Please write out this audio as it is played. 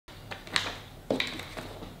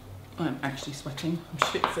I'm actually sweating, I'm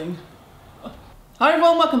schwitzing. Hi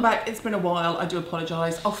everyone, welcome back. It's been a while, I do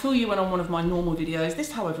apologise. I'll fill you in on one of my normal videos.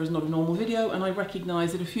 This, however, is not a normal video, and I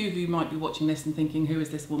recognise that a few of you might be watching this and thinking, who is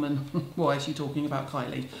this woman? Why is she talking about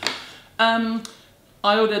Kylie?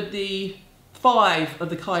 I ordered the 5 of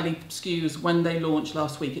the Kylie SKUs when they launched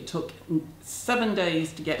last week. It took 7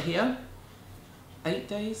 days to get here. 8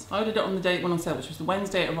 days? I ordered it on the day it went on sale, which was the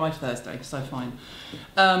Wednesday. It arrived Thursday, so fine.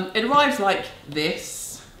 It arrives like this.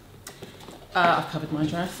 I've covered my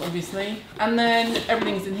address, obviously. And then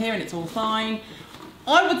everything's in here and it's all fine.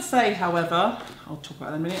 I would say, however, I'll talk about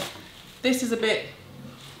that in a minute, this is a bit,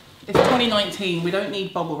 it's 2019, we don't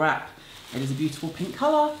need bubble wrap. It is a beautiful pink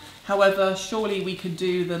colour. However, surely we could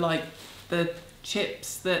do the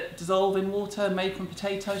chips that dissolve in water made from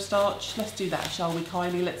potato starch. Let's do that, shall we,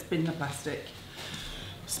 Kylie? Let's bin the plastic.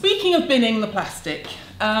 Speaking of binning the plastic,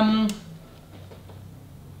 a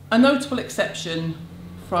notable exception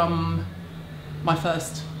from my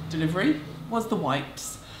first delivery was the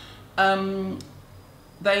wipes. The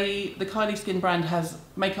Kylie Skin brand has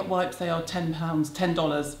makeup wipes. They are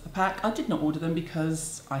 $10 a pack. I did not order them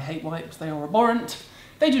because I hate wipes. They are abhorrent.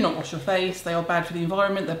 They do not wash your face. They are bad for the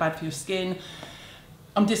environment. They're bad for your skin.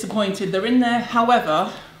 I'm disappointed they're in there.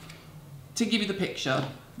 However, to give you the picture,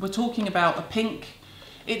 we're talking about a pink.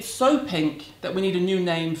 It's so pink that we need a new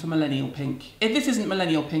name for millennial pink. If this isn't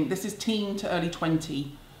millennial pink, this is teen to early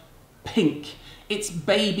 20 pink. It's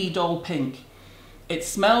baby doll pink. It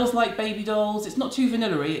smells like baby dolls. It's not too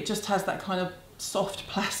vanilla-y. It just has that kind of soft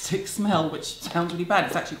plastic smell, which sounds really bad.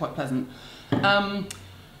 It's actually quite pleasant.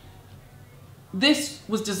 This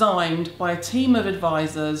was designed by a team of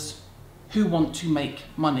advisors who want to make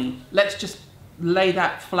money. Let's just lay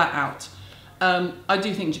that flat out. I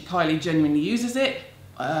do think Kylie genuinely uses it.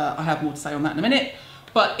 I have more to say on that in a minute,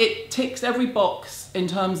 but it ticks every box in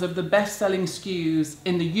terms of the best-selling SKUs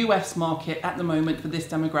in the US market at the moment for this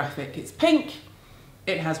demographic. It's pink,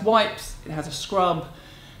 it has wipes, it has a scrub,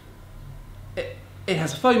 it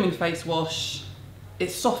has a foaming face wash,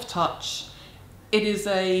 it's soft touch, it's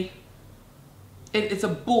a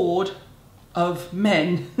board of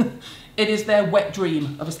men. It is their wet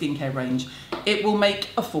dream of a skincare range. It will make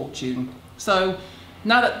a fortune. So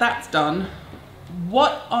now that that's done,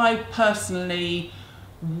 what I personally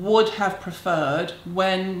would have preferred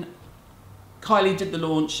when Kylie did the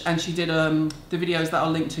launch, and she did the videos that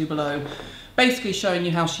I'll link to below, basically showing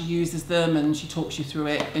you how she uses them, and she talks you through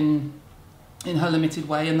it in her limited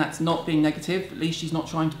way, and that's not being negative. At least she's not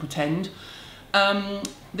trying to pretend.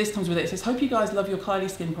 This comes with it. It says, hope you guys love your Kylie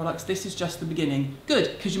Skin products. This is just the beginning.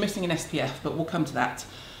 Good, because you're missing an SPF, but we'll come to that.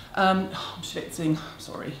 I'm schwitzing,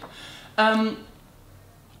 sorry.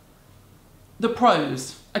 The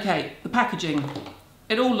pros. Okay, the packaging.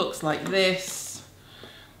 It all looks like this.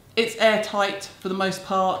 It's airtight for the most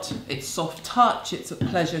part. It's soft touch. It's a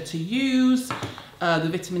pleasure to use. The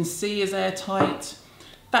vitamin C is airtight.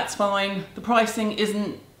 That's fine. The pricing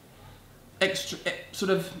isn't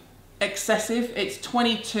sort of excessive. It's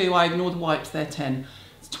 22. I ignore the wipes. They're 10.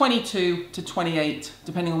 It's 22 to 28,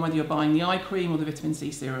 depending on whether you're buying the eye cream or the vitamin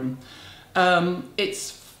C serum.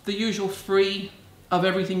 It's the usual free of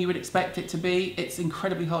everything you would expect it to be. It's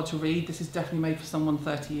incredibly hard to read. This is definitely made for someone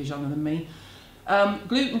 30 years younger than me.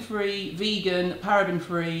 Gluten-free, vegan,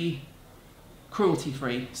 paraben-free,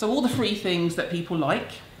 cruelty-free. So all the free things that people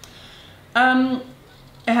like. It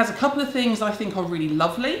has a couple of things I think are really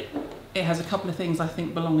lovely. It has a couple of things I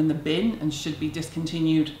think belong in the bin and should be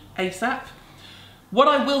discontinued ASAP. What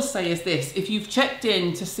I will say is this: if you've checked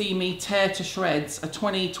in to see me tear to shreds a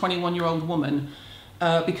 21-year-old woman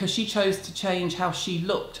because she chose to change how she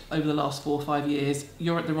looked over the last 4 or 5 years,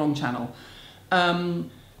 you're at the wrong channel.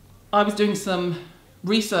 I was doing some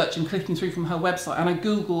research and clicking through from her website, and I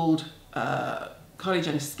googled Kylie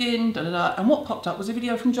Jenner skin, and what popped up was a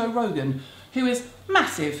video from Joe Rogan, who is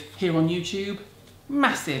massive here on YouTube,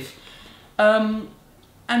 massive. And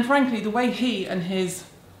frankly, the way he and his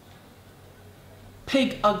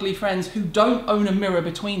pig ugly friends who don't own a mirror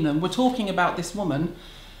between them were talking about this woman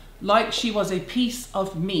like she was a piece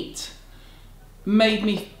of meat made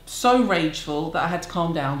me so rageful that I had to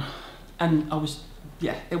calm down, and I was,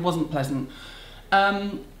 yeah, it wasn't pleasant.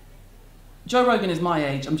 Joe Rogan is my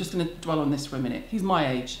age. I'm just going to dwell on this for a minute. He's my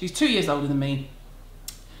age. He's 2 years older than me.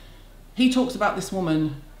 He talks about this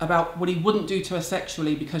woman, about what he wouldn't do to her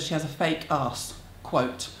sexually because she has a fake ass,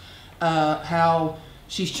 quote. How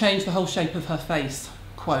she's changed the whole shape of her face,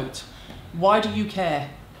 quote. Why do you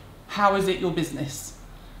care? How is it your business?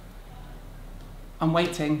 I'm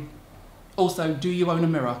waiting. Also, do you own a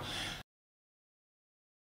mirror?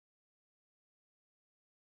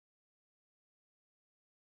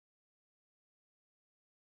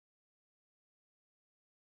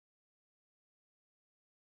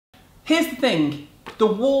 Here's the thing, the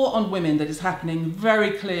war on women that is happening,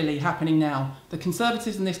 very clearly happening now. The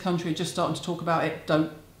Conservatives in this country are just starting to talk about it.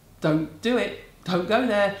 Don't do it, don't go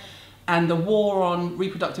there. And the war on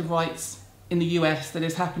reproductive rights in the US that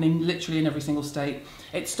is happening literally in every single state.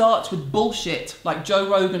 It starts with bullshit like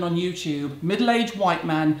Joe Rogan on YouTube, middle-aged white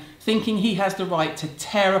man thinking he has the right to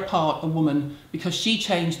tear apart a woman because she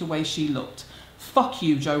changed the way she looked. Fuck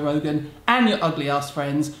you, Joe Rogan, and your ugly ass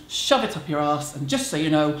friends. Shove it up your ass, and just so you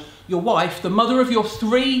know, your wife, the mother of your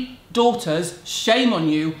 3 daughters, shame on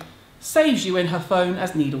you, saves you in her phone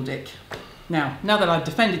as needle dick. Now that I've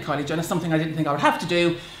defended Kylie Jenner, something I didn't think I would have to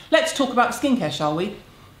do, let's talk about skincare, shall we?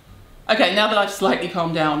 Okay, now that I've slightly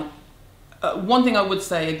calmed down, one thing I would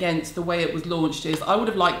say against the way it was launched is I would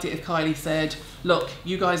have liked it if Kylie said, look,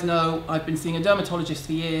 you guys know I've been seeing a dermatologist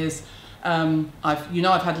for years.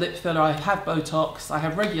 I've had lip filler, I have Botox, I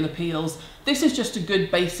have regular peels. This is just a good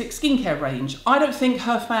basic skincare range. I don't think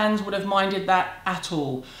her fans would have minded that at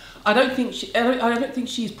all. I don't think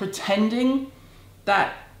she's pretending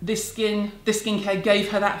that this skincare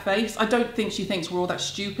gave her that face. I don't think she thinks we're all that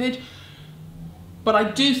stupid. But I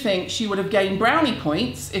do think she would have gained brownie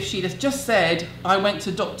points if she'd have just said, I went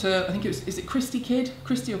to Dr. I think it was, is it Christy Kidd?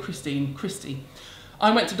 Christy or Christine? Christy. I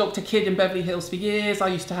went to Dr. Kidd in Beverly Hills for years. I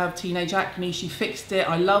used to have teenage acne. She fixed it.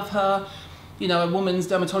 I love her. You know, a woman's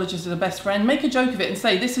dermatologist is a best friend. Make a joke of it and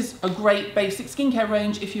say, this is a great basic skincare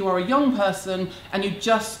range if you are a young person and you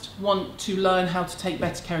just want to learn how to take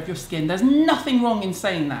better care of your skin. There's nothing wrong in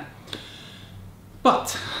saying that.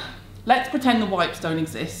 But let's pretend the wipes don't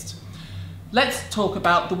exist. Let's talk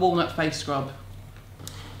about the walnut face scrub.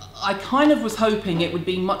 I kind of was hoping it would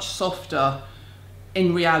be much softer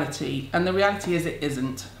in reality, and the reality is it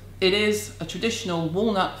isn't. It is a traditional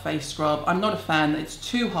walnut face scrub. I'm not a fan, it's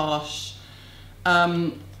too harsh.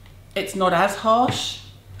 It's not as harsh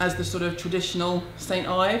as the sort of traditional St.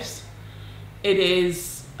 Ives. It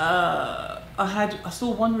is, I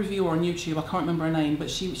saw one reviewer on YouTube, I can't remember her name, but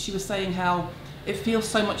she was saying how it feels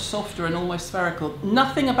so much softer and almost spherical.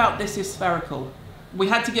 Nothing about this is spherical. We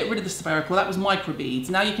had to get rid of the spherical, that was micro beads.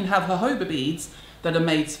 Now you can have jojoba beads that are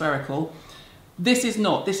made spherical. This is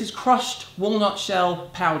not, this is crushed walnut shell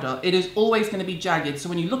powder. It is always going to be jagged, so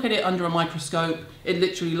when you look at it under a microscope, it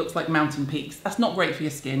literally looks like mountain peaks. That's not great for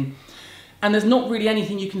your skin. And there's not really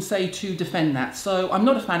anything you can say to defend that. So I'm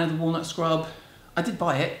not a fan of the walnut scrub. I did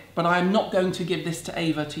buy it, but I'm not going to give this to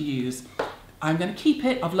Ava to use. I'm going to keep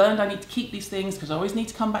it. I've learned I need to keep these things because I always need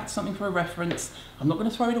to come back to something for a reference. I'm not going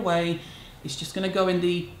to throw it away. It's just going to go in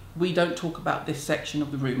the we don't talk about this section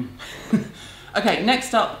of the room. Okay,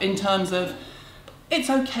 next up in terms of it's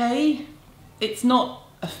okay, it's not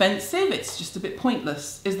offensive, it's just a bit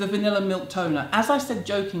pointless, is the vanilla milk toner. As I said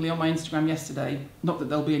jokingly on my Instagram yesterday, not that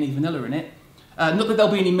there'll be any vanilla in it, not that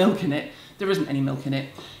there'll be any milk in it, there isn't any milk in it.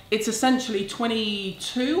 It's essentially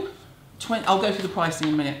I'll go through the pricing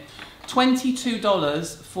in a minute.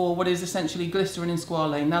 $22 for what is essentially glycerin and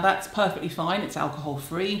squalane. Now that's perfectly fine, it's alcohol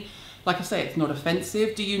free. Like I say, it's not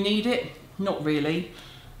offensive. Do you need it? Not really.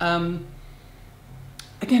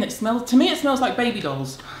 Again, to me it smells like baby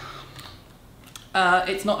dolls.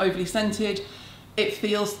 It's not overly scented. It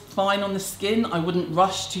feels fine on the skin. I wouldn't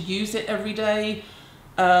rush to use it every day.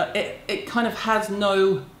 It kind of has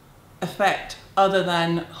no effect other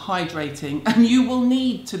than hydrating, and you will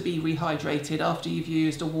need to be rehydrated after you've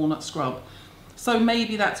used a walnut scrub. So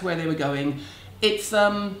maybe that's where they were going. It's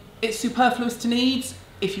superfluous to needs.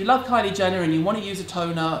 If you love Kylie Jenner and you want to use a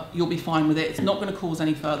toner, you'll be fine with it. It's not going to cause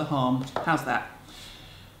any further harm. How's that?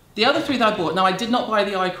 The other 3 that I bought, now I did not buy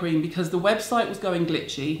the eye cream because the website was going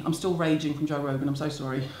glitchy. I'm still raging from Joe Rogan, I'm so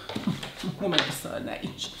sorry. Woman of a certain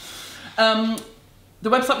age. The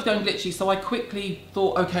website was going glitchy, so I quickly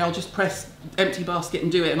thought, okay, I'll just press empty basket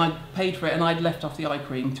and do it, and I paid for it and I'd left off the eye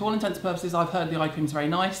cream. To all intents and purposes, I've heard the eye cream's very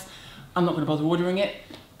nice. I'm not going to bother ordering it.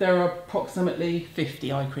 There are approximately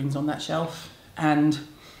 50 eye creams on that shelf, and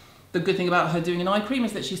the good thing about her doing an eye cream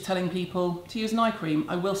is that she's telling people to use an eye cream.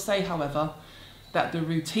 I will say, however, that the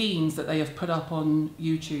routines that they have put up on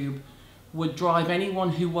YouTube would drive anyone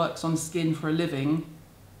who works on skin for a living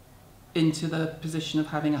into the position of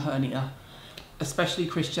having a hernia, especially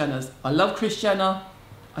Kris Jenner's. I love Kris Jenner.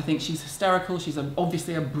 I think she's hysterical. She's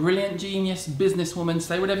obviously a brilliant genius businesswoman.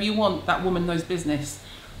 Say whatever you want, that woman knows business.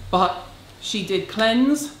 But she did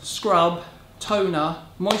cleanse, scrub, toner,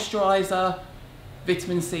 moisturizer,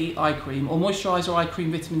 vitamin C eye cream, or moisturizer, eye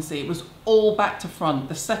cream, vitamin C. It was all back to front.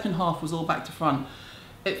 The second half was all back to front.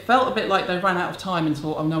 It felt a bit like they ran out of time and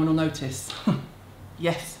thought, oh, no one will notice.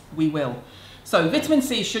 Yes, we will. So vitamin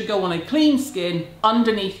C should go on a clean skin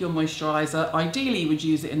underneath your moisturiser. Ideally, you would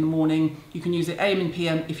use it in the morning. You can use it AM and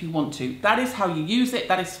PM if you want to. That is how you use it.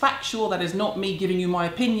 That is factual. That is not me giving you my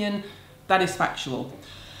opinion. That is factual.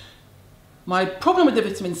 My problem with the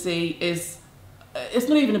vitamin C is, it's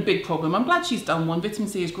not even a big problem. I'm glad she's done one. Vitamin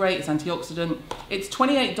C is great. It's antioxidant. It's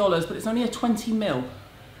 $28, but it's only a 20 ml.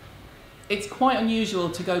 It's quite unusual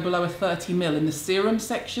to go below a 30 ml in the serum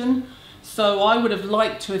section. So I would have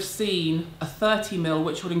liked to have seen a 30 ml,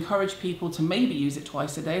 which would encourage people to maybe use it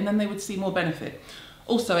twice a day, and then they would see more benefit.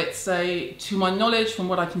 Also, it's to my knowledge, from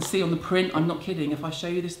what I can see on the print, I'm not kidding, if I show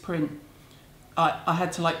you this print, I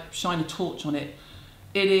had to like shine a torch on it.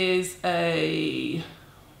 It is a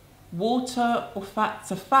water or fat,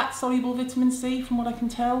 it's a fat soluble vitamin C from what I can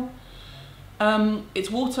tell.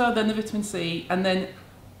 It's water, then the vitamin C, and then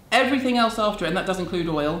everything else after it, and that does include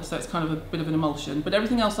oil, so it's kind of a bit of an emulsion, but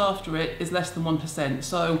everything else after it is less than 1%.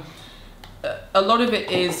 So a lot of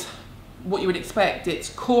it is what you would expect. It's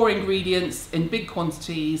core ingredients in big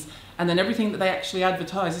quantities, and then everything that they actually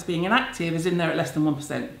advertise as being inactive is in there at less than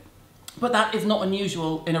 1%. But that is not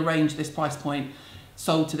unusual in a range this price point,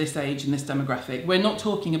 sold to this age and this demographic. We're not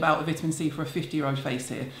talking about a vitamin C for a 50-year-old face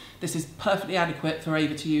here. This is perfectly adequate for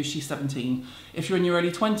Ava to use. She's 17. If you're in your early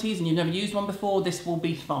 20s and you've never used one before, this will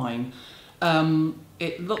be fine.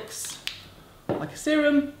 It looks like a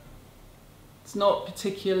serum. It's not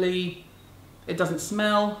particularly, it doesn't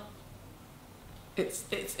smell.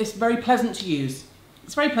 It's very pleasant to use.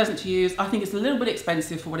 It's very pleasant to use. I think it's a little bit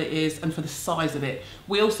expensive for what it is and for the size of it.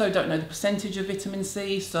 We also don't know the percentage of vitamin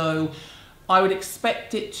C, so I would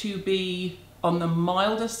expect it to be on the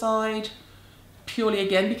milder side, purely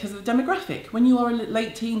again because of the demographic. When you are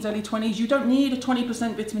late teens, early 20s, you don't need a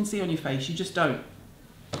 20% vitamin C on your face, you just don't.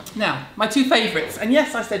 Now, my two favourites, and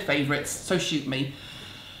yes, I said favourites, so shoot me.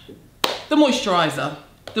 The moisturiser.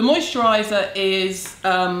 The moisturiser is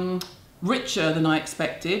richer than I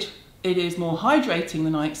expected. It is more hydrating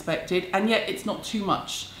than I expected, and yet it's not too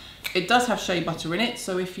much. It does have shea butter in it,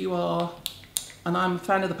 so if you are, and I'm a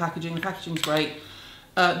fan of the packaging's great.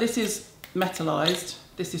 This is metallized,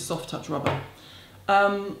 this is soft touch rubber.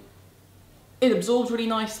 It absorbs really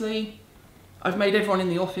nicely. I've made everyone in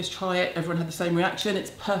the office try it, everyone had the same reaction, it's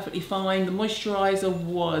perfectly fine. The moisturizer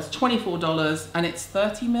was $24 and it's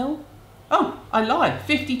 30 ml. Oh, I lied,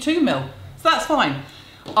 52 ml, so that's fine.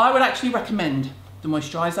 I would actually recommend the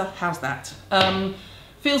moisturizer, how's that?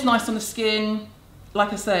 Feels nice on the skin.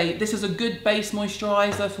 Like I say, this is a good base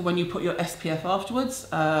moisturiser for when you put your SPF afterwards.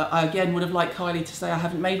 I again would have liked Kylie to say I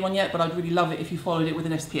haven't made one yet, but I'd really love it if you followed it with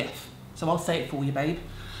an SPF. So I'll say it for you, babe.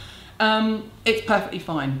 It's perfectly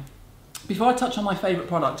fine. Before I touch on my favourite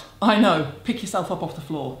product, I know, pick yourself up off the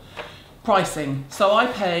floor. Pricing. So I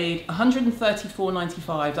paid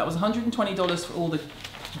 $134.95. That was $120 for all the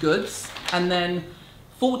goods, and then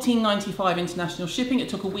 $14.95 international shipping. It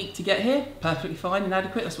took a week to get here. Perfectly fine and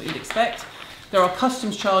adequate. That's what you'd expect. There are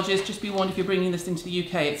customs charges. Just be warned if you're bringing this into the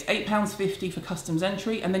UK. It's £8.50 for customs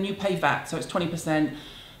entry, and then you pay VAT, so it's 20%.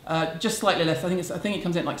 Just slightly less. I think it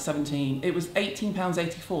comes in at like 17. It was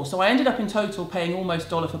 £18.84. So I ended up in total paying almost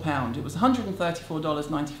dollar for pound. It was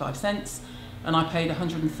 $134.95, and I paid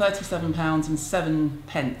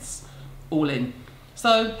 £137.07 all in.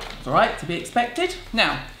 So it's all right, to be expected.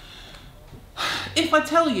 Now, if I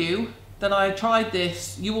tell you that I tried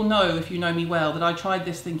this, you will know, if you know me well, that I tried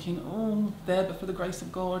this thinking, oh, there, but for the grace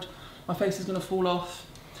of God, my face is going to fall off.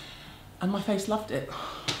 And my face loved it.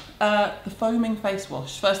 The foaming face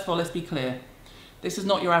wash. First of all, let's be clear. This is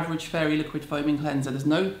not your average fairy liquid foaming cleanser. There's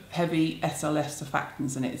no heavy SLS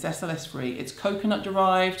surfactants in it. It's SLS free. It's coconut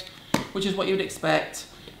derived, which is what you would expect.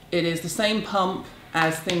 It is the same pump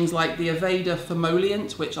as things like the Aveda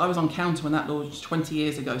Formoliant, which I was on counter when that launched 20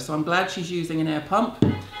 years ago. So I'm glad she's using an air pump.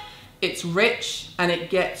 It's rich, and it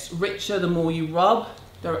gets richer the more you rub.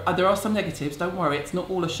 There are some negatives, don't worry. It's not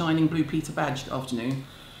all a shining blue Peter badge afternoon.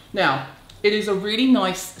 Now, it is a really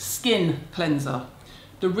nice skin cleanser.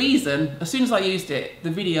 The reason, as soon as I used it, the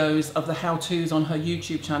videos of the how-tos on her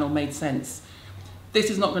YouTube channel made sense. This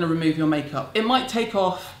is not going to remove your makeup. It might take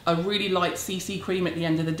off a really light CC cream at the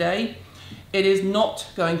end of the day. It is not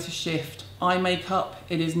going to shift eye makeup.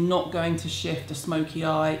 It is not going to shift a smoky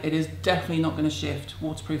eye. It is definitely not going to shift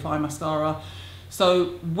waterproof eye mascara.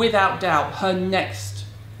 So without doubt, her next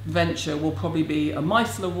venture will probably be a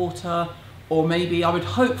micellar water, or maybe I would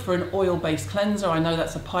hope for an oil-based cleanser. I know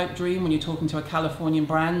that's a pipe dream when you're talking to a Californian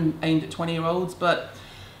brand aimed at 20-year-olds, but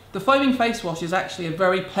the foaming face wash is actually a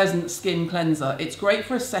very pleasant skin cleanser. It's great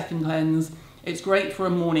for a second cleanse. It's great for a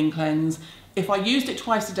morning cleanse. If I used it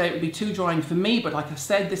twice a day, it would be too drying for me, but like I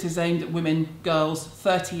said, this is aimed at women, girls,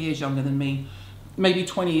 30 years younger than me. maybe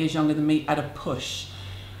 20 years younger than me at a push.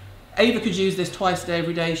 Ava could use this twice a day,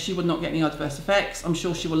 every day. She would not get any adverse effects. I'm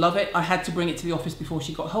sure she will love it. I had to bring it to the office before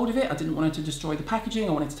she got hold of it. I didn't want her to destroy the packaging.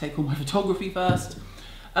 I wanted to take all my photography first.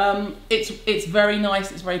 It's very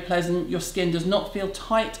nice. It's very pleasant. Your skin does not feel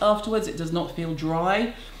tight afterwards. It does not feel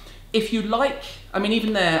dry. If you like, I mean,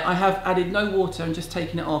 even there, I have added no water and just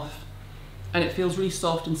taken it off, and it feels really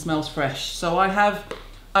soft and smells fresh. So I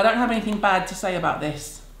don't have anything bad to say about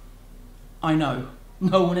this. I know.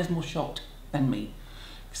 No one is more shocked than me.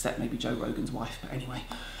 Except maybe Joe Rogan's wife, but anyway.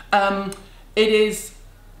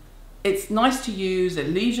 It's nice to use. It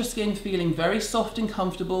leaves your skin feeling very soft and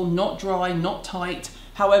comfortable, not dry, not tight.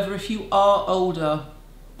 However, if you are older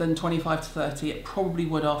than 25 to 30, it probably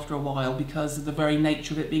would after a while because of the very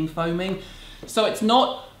nature of it being foaming. So it's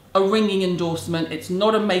not a ringing endorsement. It's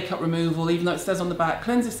not a makeup removal, even though it says on the back,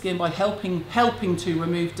 cleanse the skin by helping to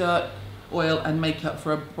remove dirt, oil and makeup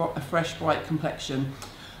for a fresh, bright complexion.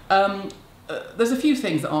 There's a few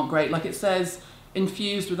things that aren't great, like it says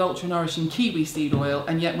infused with ultra nourishing kiwi seed oil,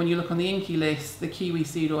 and yet when you look on the Inky list, the kiwi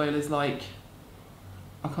seed oil is like,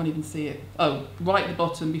 I can't even see it. Oh, right at the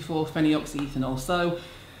bottom before phenyloxyethanol. So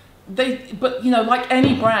but you know, like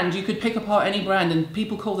any brand, you could pick apart any brand and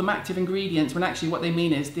people call them active ingredients when actually what they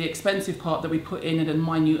mean is the expensive part that we put in at a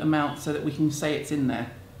minute amount so that we can say it's in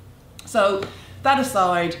there. So that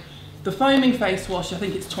aside, the foaming face wash, I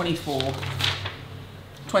think it's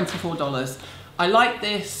 $24. I like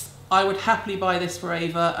this. I would happily buy this for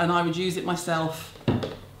Ava and I would use it myself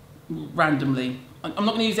randomly. I'm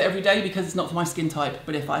not going to use it every day because it's not for my skin type,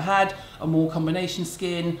 but if I had a more combination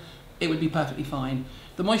skin, it would be perfectly fine.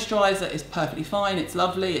 The moisturiser is perfectly fine. It's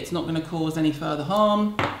lovely. It's not going to cause any further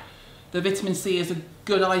harm. The vitamin C is a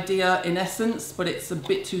good idea in essence, but it's a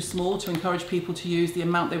bit too small to encourage people to use the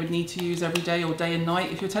amount they would need to use every day or day and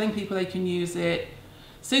night. If you're telling people they can use it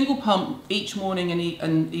single pump each morning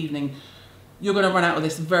and evening, you're going to run out of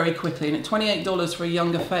this very quickly. And at $28 for a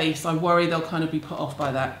younger face, I worry they'll kind of be put off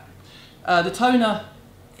by that. The toner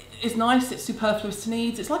is nice. It's superfluous to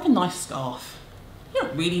needs. It's like a nice scarf. You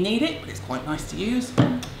don't really need it, but it's quite nice to use.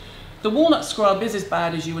 The walnut scrub is as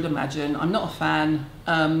bad as you would imagine. I'm not a fan.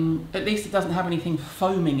 At least it doesn't have anything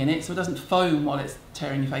foaming in it, so it doesn't foam while it's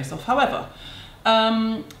tearing your face off. However,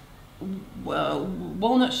 well,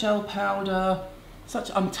 walnut shell powder,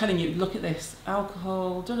 I'm telling you, look at this.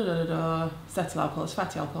 Alcohol, cetyl alcohol, it's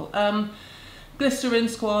fatty alcohol. Glycerin,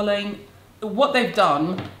 squalane. What they've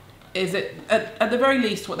done is at the very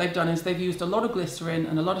least what they've done is they've used a lot of glycerin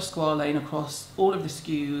and a lot of squalane across all of the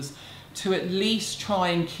SKUs to at least try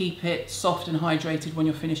and keep it soft and hydrated when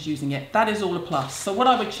you're finished using it. That is all a plus. So what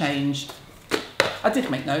I would change, I did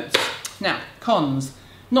make notes. Now, cons.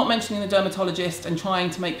 Not mentioning the dermatologist and trying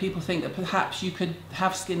to make people think that perhaps you could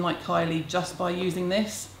have skin like Kylie just by using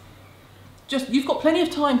this. You've got plenty of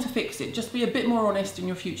time to fix it. Just be a bit more honest in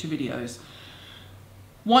your future videos.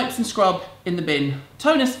 Wipes and scrub in the bin.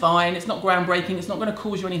 Toner's fine, it's not groundbreaking, it's not going to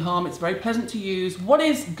cause you any harm, it's very pleasant to use. What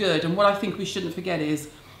is good and what I think we shouldn't forget is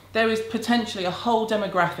there is potentially a whole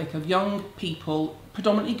demographic of young people,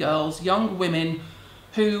 predominantly girls, young women,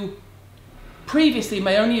 who previously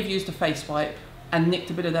may only have used a face wipe and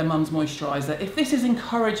nicked a bit of their mum's moisturiser. If this is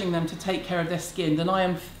encouraging them to take care of their skin, then I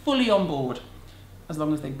am fully on board, as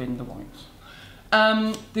long as they bin the wipes.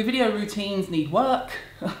 The video routines need work.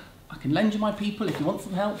 I can lend you my people if you want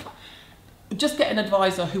some help. Just get an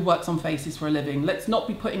advisor who works on faces for a living. Let's not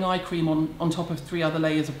be putting eye cream on top of 3 other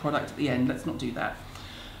layers of product at the end. Let's not do that.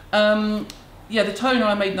 Yeah, the toner,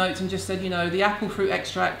 I made notes and just said, you know, the apple fruit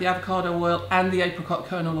extract, the avocado oil and the apricot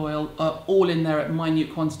kernel oil are all in there at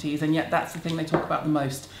minute quantities, and yet that's the thing they talk about the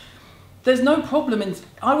most. There's no problem in,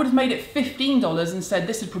 I would have made it $15 and said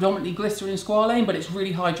this is predominantly glycerin and squalane, but it's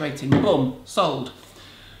really hydrating. Boom, sold.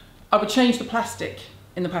 I would change the plastic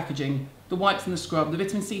in the packaging, the wipes and the scrub. The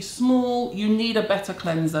vitamin C, small, you need a better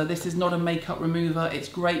cleanser. This is not a makeup remover. It's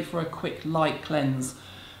great for a quick, light cleanse.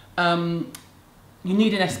 You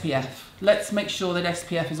need an SPF. Let's make sure that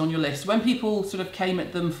SPF is on your list. When people sort of came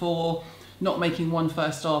at them for not making one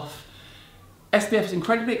first off, SPF is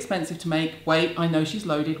incredibly expensive to make. Wait, I know she's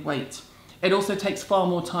loaded, wait. It also takes far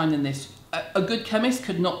more time than this. A good chemist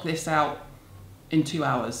could knock this out in 2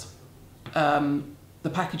 hours. The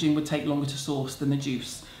packaging would take longer to source than the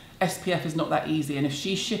juice. SPF is not that easy, and if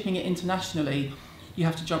she's shipping it internationally, you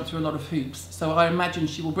have to jump through a lot of hoops. So I imagine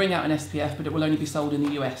she will bring out an SPF, but it will only be sold in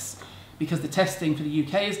the US. Because the testing for the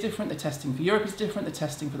UK is different, the testing for Europe is different, the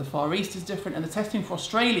testing for the Far East is different, and the testing for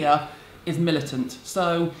Australia is militant.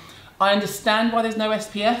 So I understand why there's no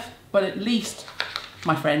SPF, but at least,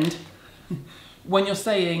 my friend, when you're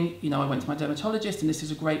saying, you know, I went to my dermatologist and this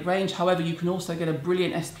is a great range, however, you can also get a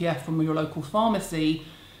brilliant SPF from your local pharmacy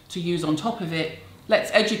to use on top of it. Let's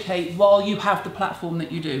educate while you have the platform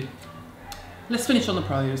that you do. Let's finish on the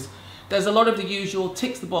pros. There's a lot of the usual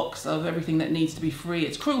ticks the box of everything that needs to be free.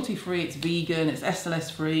 It's cruelty free, it's vegan, it's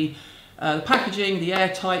SLS free. The packaging, the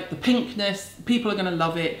airtight, the pinkness, people are going to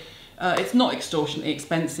love it. It's not extortionately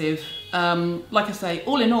expensive. Like I say,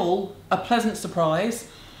 all in all, a pleasant surprise.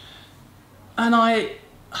 And I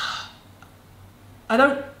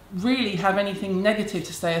don't really have anything negative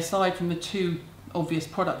to say aside from the two obvious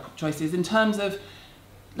product choices in terms of,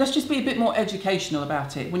 let's just be a bit more educational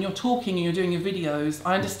about it. When you're talking and you're doing your videos,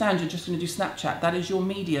 I understand you're just going to do Snapchat, that is your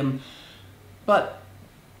medium. But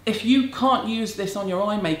if you can't use this on your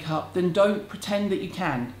eye makeup, then don't pretend that you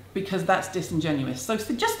can, because that's disingenuous. So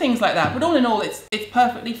just things like that. But all in all, it's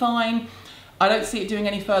perfectly fine. I don't see it doing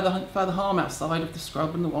any further harm outside of the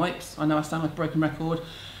scrub and the wipes. I know I sound like a broken record.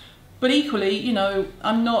 But equally, you know,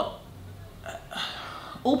 I'm not...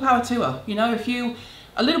 all power to her. You know, if you...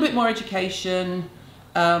 a little bit more education,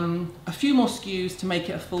 a few more SKUs to make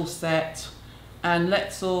it a full set, and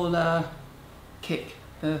let's all kick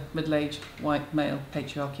the middle-aged white male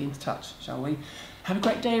patriarchy into touch, shall we? Have a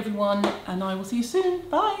great day, everyone, and I will see you soon.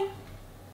 Bye.